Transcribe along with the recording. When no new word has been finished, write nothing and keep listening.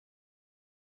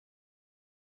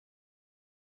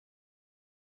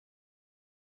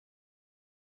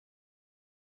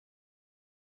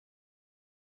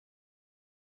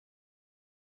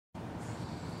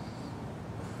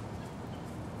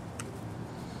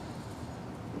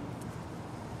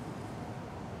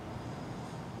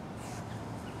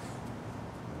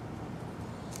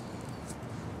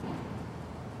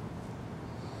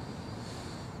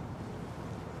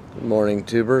Morning,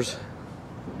 tubers.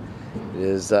 It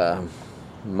is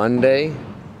Monday,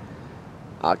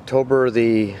 October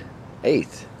the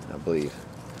 8th, I believe.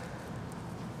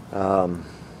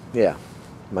 Yeah,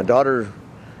 my daughter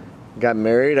got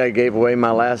married. I gave away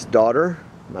my last daughter,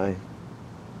 my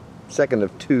second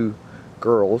of two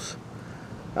girls,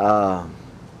 on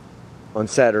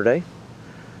Saturday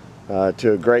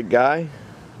to a great guy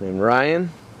named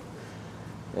Ryan.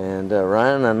 And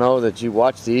Ryan, I know that you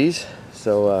watch these,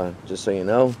 so just so you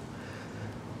know,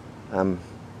 I'm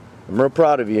real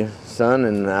proud of you, son,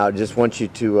 and I just want you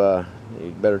to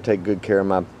you better take good care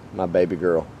of my baby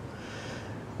girl.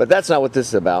 But that's not what this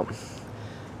is about.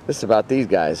 This is about these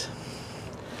guys.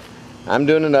 I'm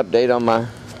doing an update on my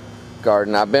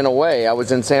garden. I've been away. I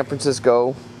was in San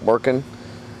Francisco working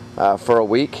for a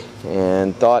week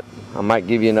and thought I might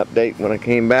give you an update when I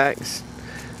came back.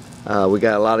 We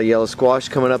got a lot of yellow squash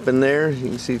coming up in there. You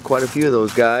can see quite a few of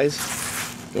those guys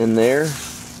in there.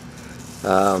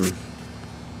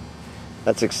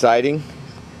 That's exciting.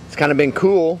 It's kind of been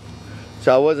cool,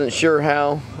 so I wasn't sure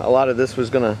how a lot of this was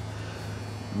gonna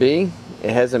be.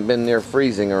 It hasn't been near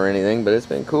freezing or anything, but it's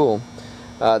been cool.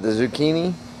 The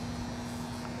zucchini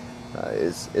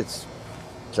it's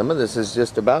some of this is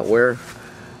just about where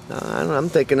I don't know, I'm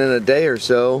thinking in a day or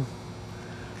so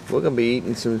we're gonna be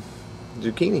eating some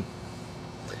zucchini.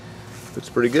 It's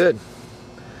pretty good.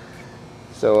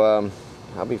 So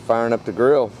I'll be firing up the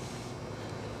grill.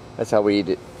 That's how we eat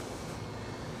it.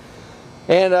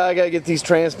 And I gotta get these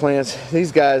transplants,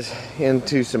 these guys,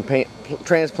 into some paint,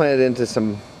 transplanted into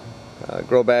some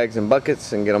grow bags and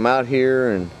buckets, and get them out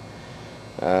here.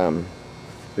 And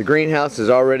the greenhouse is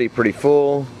already pretty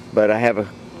full, but I have a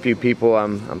few people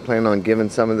I'm planning on giving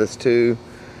some of this to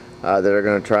that are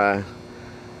going to try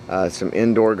some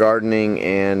indoor gardening,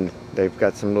 and they've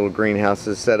got some little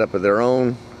greenhouses set up of their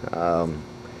own,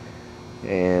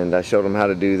 and I showed them how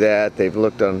to do that. They've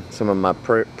looked on some of my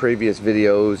previous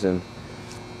videos, and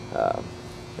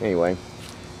anyway,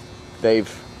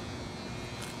 they've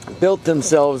built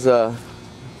themselves a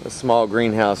small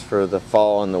greenhouse for the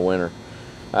fall and the winter.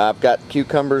 I've got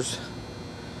cucumbers.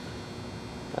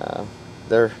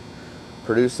 They're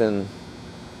producing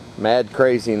mad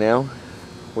crazy now,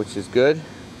 which is good.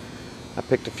 I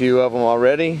picked a few of them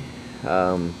already.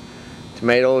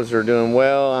 Tomatoes are doing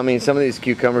well. I mean, some of these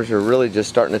cucumbers are really just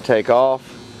starting to take off.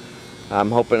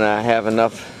 I'm hoping I have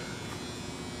enough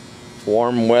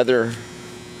warm weather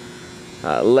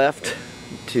left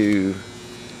to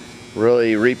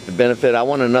really reap the benefit. I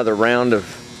want another round of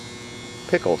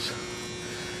pickles.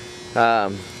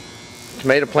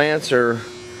 Tomato plants are,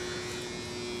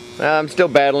 I'm still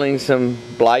battling some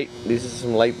blight. This is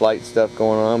some late blight stuff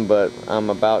going on, but I'm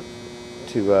about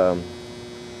to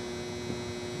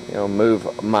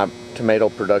move my tomato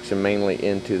production mainly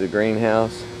into the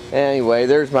greenhouse. Anyway,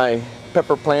 there's my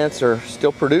pepper plants are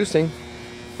still producing.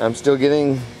 I'm still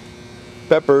getting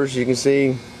peppers. You can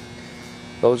see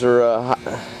those are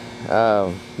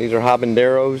these are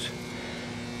habaneros,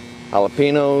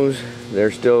 jalapenos.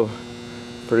 They're still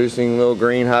producing little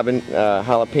green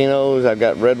jalapenos. I've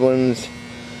got red ones.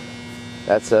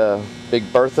 That's a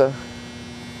Big Bertha.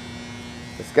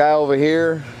 This guy over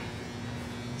here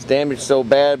is damaged so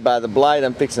bad by the blight,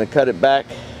 I'm fixing to cut it back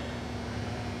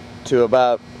to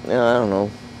about, I don't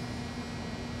know,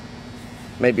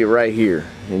 maybe right here,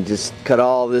 and just cut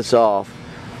all this off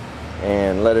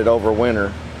and let it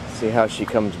overwinter. See how she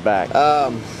comes back.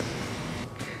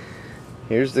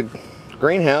 Here's the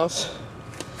greenhouse,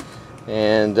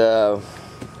 and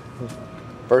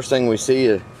first thing we see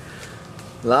is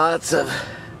lots of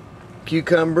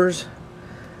cucumbers.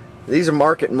 These are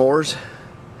market mores.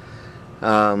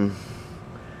 They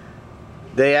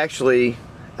actually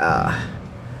I'm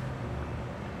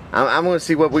going to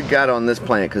see what we got on this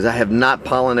plant, because I have not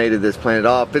pollinated this plant at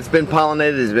all. If it's been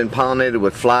pollinated, it's been pollinated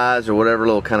with flies or whatever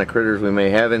little kind of critters we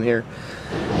may have in here.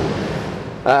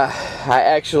 I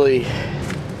actually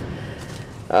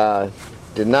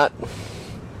did not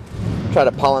try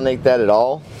to pollinate that at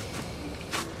all.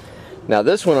 Now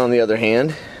this one, on the other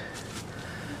hand,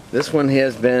 this one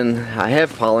has been, I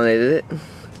have pollinated it,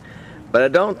 but I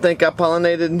don't think I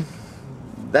pollinated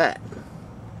that.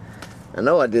 I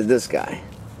know I did this guy,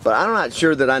 but I'm not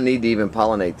sure that I need to even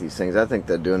pollinate these things. I think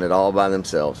they're doing it all by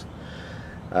themselves.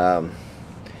 But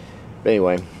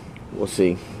anyway, we'll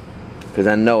see, because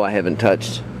I know I haven't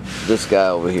touched this guy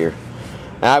over here.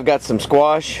 Now I've got some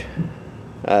squash.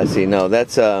 See, no,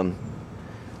 that's that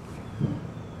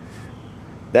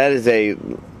is a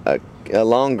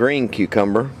long green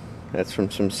cucumber. That's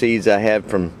from some seeds I had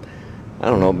from, I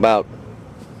don't know, about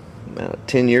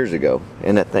 10 years ago,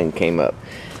 and that thing came up.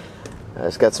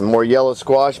 It's got some more yellow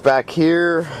squash back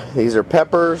here. These are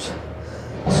peppers,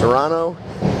 serrano.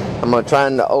 I'm gonna try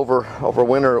and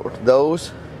overwinter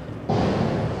those.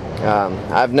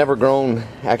 I've never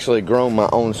actually grown my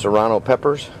own serrano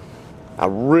peppers. I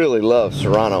really love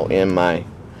serrano in my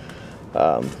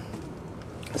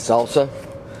salsa,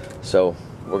 so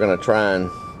we're gonna try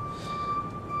and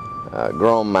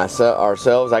grow them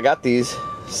ourselves. I got these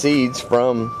seeds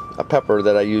from a pepper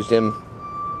that I used in,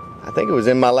 I think it was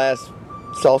in my last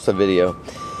salsa video.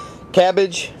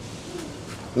 Cabbage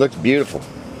looks beautiful.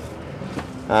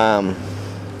 I'm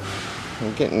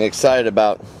getting excited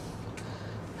about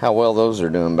how well those are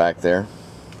doing back there.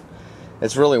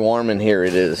 It's really warm in here.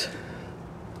 It is.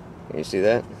 Can you see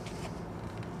that?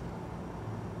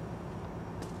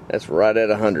 That's right at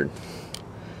 100.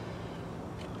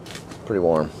 Pretty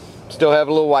warm. Still have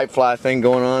a little whitefly thing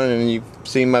going on, and you've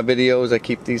seen my videos. I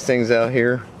keep these things out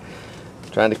here,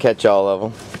 trying to catch all of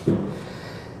them.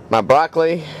 My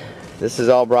broccoli, this is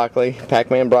all broccoli,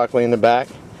 Pac-Man broccoli in the back.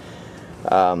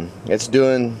 It's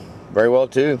doing very well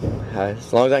too.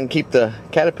 As long as I can keep the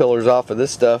caterpillars off of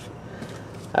this stuff,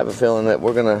 I have a feeling that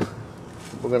we're gonna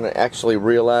actually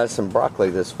realize some broccoli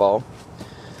this fall.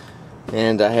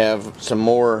 And I have some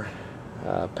more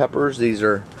peppers. These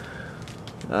are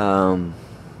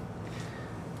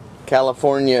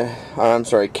Carolina.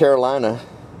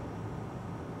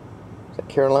 Is that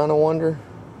Carolina Wonder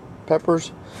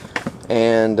peppers?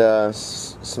 And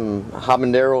some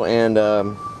habanero and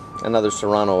another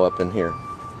serrano up in here.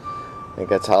 I think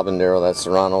that's habanero, that's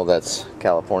serrano, that's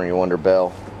California Wonder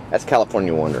Bell. That's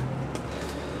California Wonder.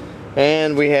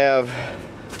 And we have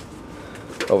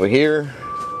over here,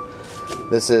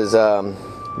 this is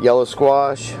yellow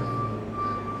squash.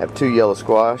 I have 2 yellow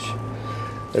squash.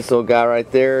 This little guy right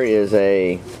there is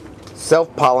a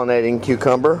self-pollinating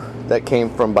cucumber that came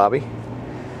from Bobby.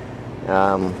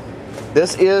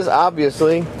 This is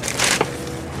obviously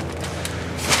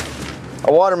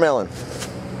a watermelon.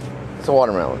 It's a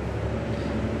watermelon.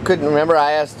 Couldn't remember.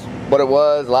 I asked what it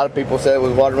was. A lot of people said it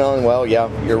was watermelon. Well, yeah,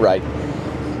 you're right.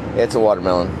 It's a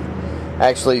watermelon. I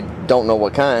actually don't know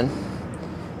what kind.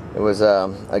 It was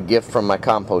a gift from my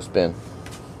compost bin.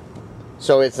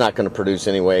 So it's not going to produce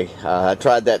anyway. I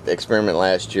tried that experiment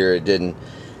last year. It didn't.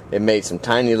 It made some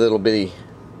tiny little bitty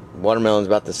watermelons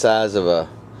about the size of a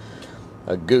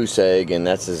goose egg, and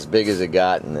that's as big as it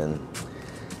got, and then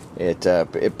it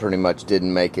pretty much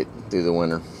didn't make it through the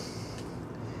winter.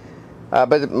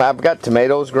 But I've got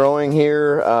tomatoes growing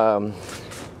here. A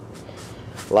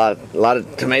lot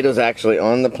of tomatoes actually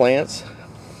on the plants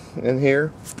in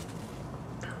here.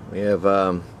 We have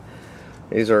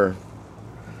these are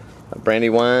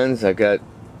Brandywines. I've got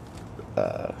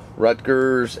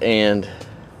Rutgers and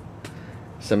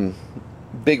some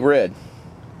Big Red.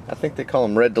 I think they call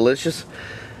them Red Delicious.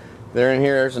 They're in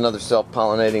here. There's another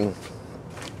self-pollinating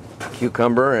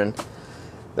cucumber, and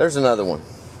there's another one.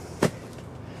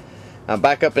 Now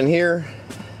back up in here,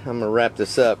 I'm gonna wrap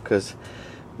this up because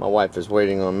my wife is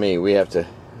waiting on me. We have to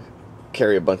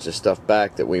carry a bunch of stuff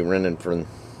back that we rented for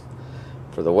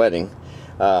the wedding.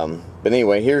 But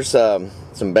anyway, here's some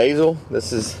basil.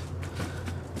 This is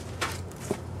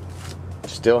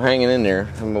still hanging in there.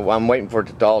 I'm waiting for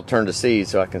it to all turn to seed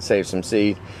so I can save some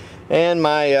seed. And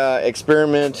my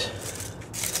experiment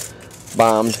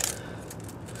bombed.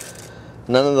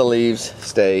 None of the leaves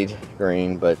stayed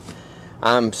green, but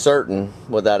I'm certain,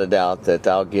 without a doubt, that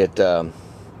I'll get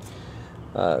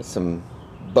some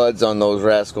buds on those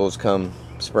rascals come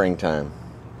springtime.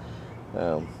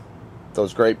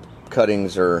 Those grape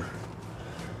cuttings are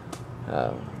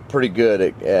pretty good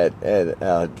at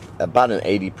about an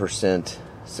 80%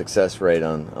 success rate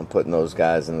on putting those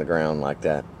guys in the ground like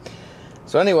that.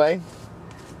 So anyway,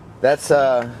 that's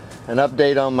an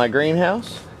update on my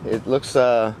greenhouse. It looks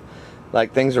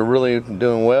like things are really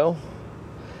doing well.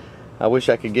 I wish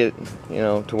I could get,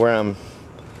 to where I'm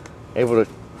able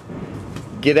to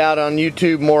get out on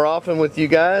YouTube more often with you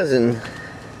guys and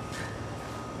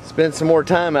spend some more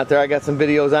time out there. I got some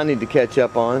videos I need to catch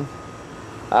up on.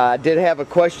 I did have a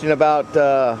question about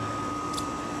the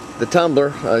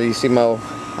tumbler. You see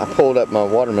I pulled up my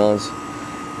watermelons,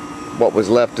 what was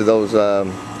left of those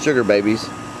sugar babies.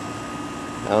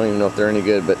 I don't even know if they're any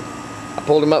good, but I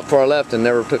pulled them up before I left and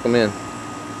never took them in.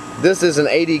 This is an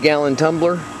 80-gallon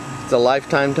tumbler. It's a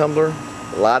lifetime tumbler.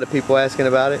 A lot of people asking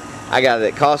about it. I got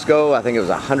it at Costco. I think it was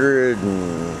 100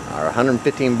 or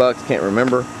 115 bucks. Can't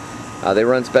remember. They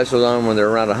run specials on them when they're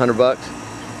around 100 bucks.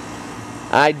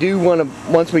 I do want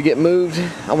to, once we get moved,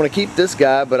 I want to keep this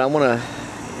guy, but I want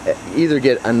to either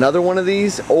get another one of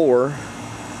these, or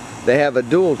they have a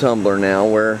dual tumbler now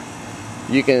where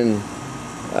you can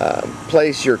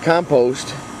place your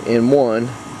compost in one,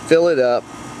 fill it up,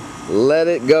 let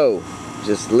it go.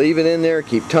 Just leave it in there,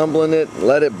 keep tumbling it,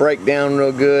 let it break down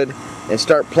real good, and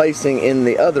start placing in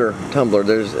the other tumbler.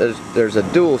 There's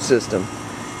a dual system,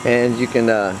 and you can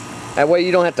that way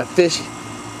you don't have to fish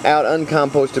out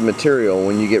uncomposted material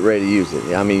when you get ready to use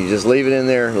it. I mean, you just leave it in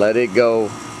there, let it go,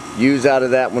 use out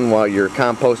of that one while you're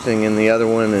composting in the other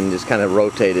one, and just kind of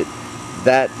rotate it.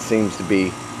 That seems to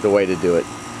be the way to do it.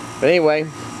 But anyway,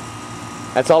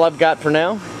 that's all I've got for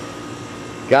now.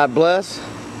 God bless.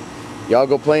 Y'all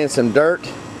go play in some dirt,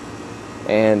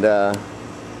 and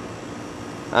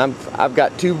I've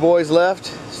got 2 boys left,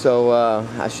 so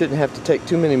I shouldn't have to take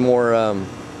too many more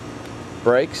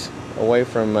breaks away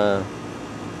from my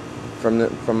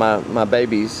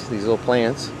babies, these little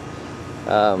plants,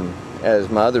 as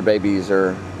my other babies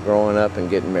are growing up and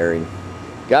getting married.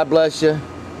 God bless you.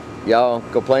 Y'all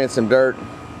go play in some dirt,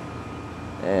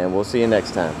 and we'll see you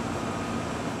next time.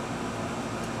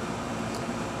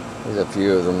 There's a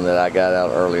few of them that I got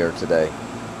out earlier today.